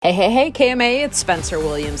Hey, KMA, it's Spencer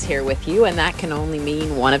Williams here with you, and that can only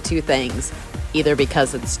mean one of two things. Either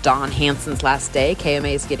because it's Dawn Hansen's last day,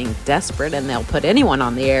 KMA is getting desperate and they'll put anyone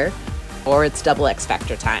on the air, or it's double X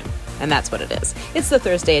Factor time, and that's what it is. It's the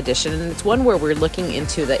Thursday edition, and it's one where we're looking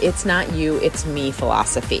into the it's not you, it's me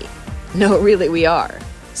philosophy. No, really, we are.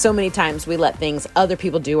 So many times we let things other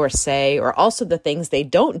people do or say, or also the things they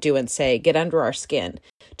don't do and say, get under our skin,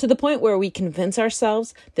 to the point where we convince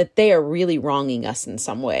ourselves that they are really wronging us in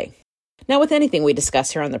some way. Now, with anything we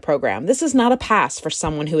discuss here on the program, this is not a pass for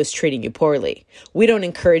someone who is treating you poorly. We don't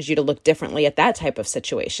encourage you to look differently at that type of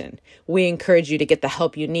situation. We encourage you to get the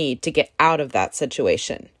help you need to get out of that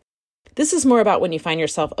situation. This is more about when you find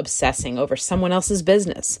yourself obsessing over someone else's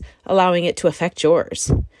business, allowing it to affect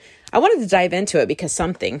yours. I wanted to dive into it because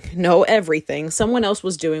everything someone else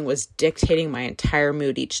was doing was dictating my entire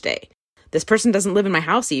mood each day. This person doesn't live in my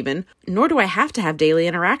house even, nor do I have to have daily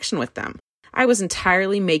interaction with them. I was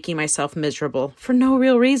entirely making myself miserable for no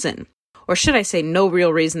real reason. Or should I say no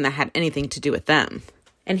real reason that had anything to do with them.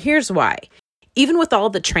 And here's why. Even with all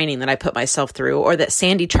the training that I put myself through or that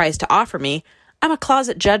Sandy tries to offer me, I'm a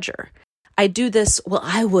closet judger. I do this,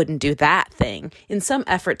 I wouldn't do that thing in some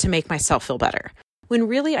effort to make myself feel better. When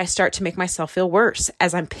really I start to make myself feel worse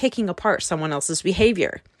as I'm picking apart someone else's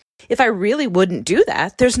behavior. If I really wouldn't do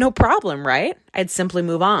that, there's no problem, right? I'd simply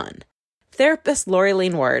move on. Therapist Lori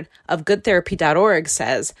Lane Ward of goodtherapy.org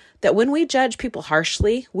says that when we judge people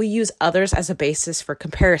harshly, we use others as a basis for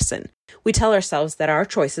comparison. We tell ourselves that our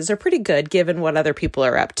choices are pretty good given what other people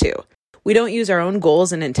are up to. We don't use our own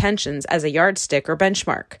goals and intentions as a yardstick or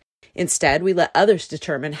benchmark. Instead, we let others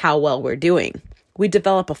determine how well we're doing. We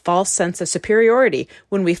develop a false sense of superiority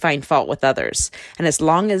when we find fault with others. And as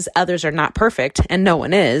long as others are not perfect, and no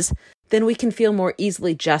one is, then we can feel more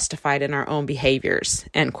easily justified in our own behaviors,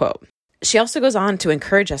 end quote. She also goes on to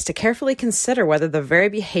encourage us to carefully consider whether the very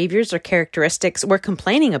behaviors or characteristics we're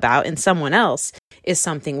complaining about in someone else is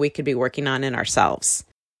something we could be working on in ourselves.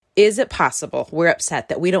 Is it possible we're upset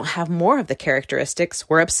that we don't have more of the characteristics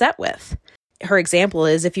we're upset with? Her example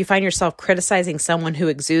is if you find yourself criticizing someone who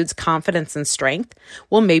exudes confidence and strength,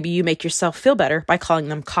 maybe you make yourself feel better by calling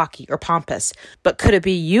them cocky or pompous. But could it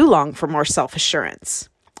be you long for more self-assurance?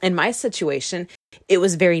 In my situation, it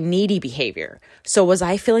was very needy behavior. So was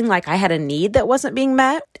I feeling like I had a need that wasn't being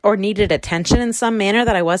met or needed attention in some manner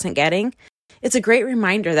that I wasn't getting? It's a great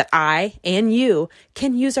reminder that I and you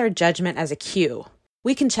can use our judgment as a cue.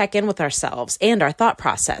 We can check in with ourselves and our thought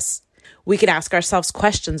process. We can ask ourselves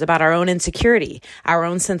questions about our own insecurity, our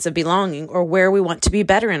own sense of belonging, or where we want to be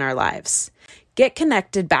better in our lives. Get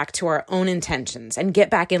connected back to our own intentions and get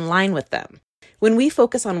back in line with them. When we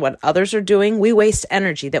focus on what others are doing, we waste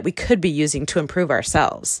energy that we could be using to improve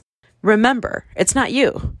ourselves. Remember, it's not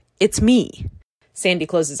you, it's me. Sandy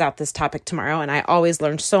closes out this topic tomorrow, and I always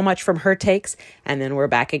learn so much from her takes. And then we're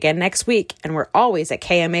back again next week, and we're always at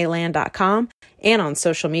KMAland.com and on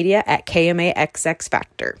social media at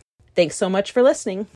KMAXXFactor. Thanks so much for listening.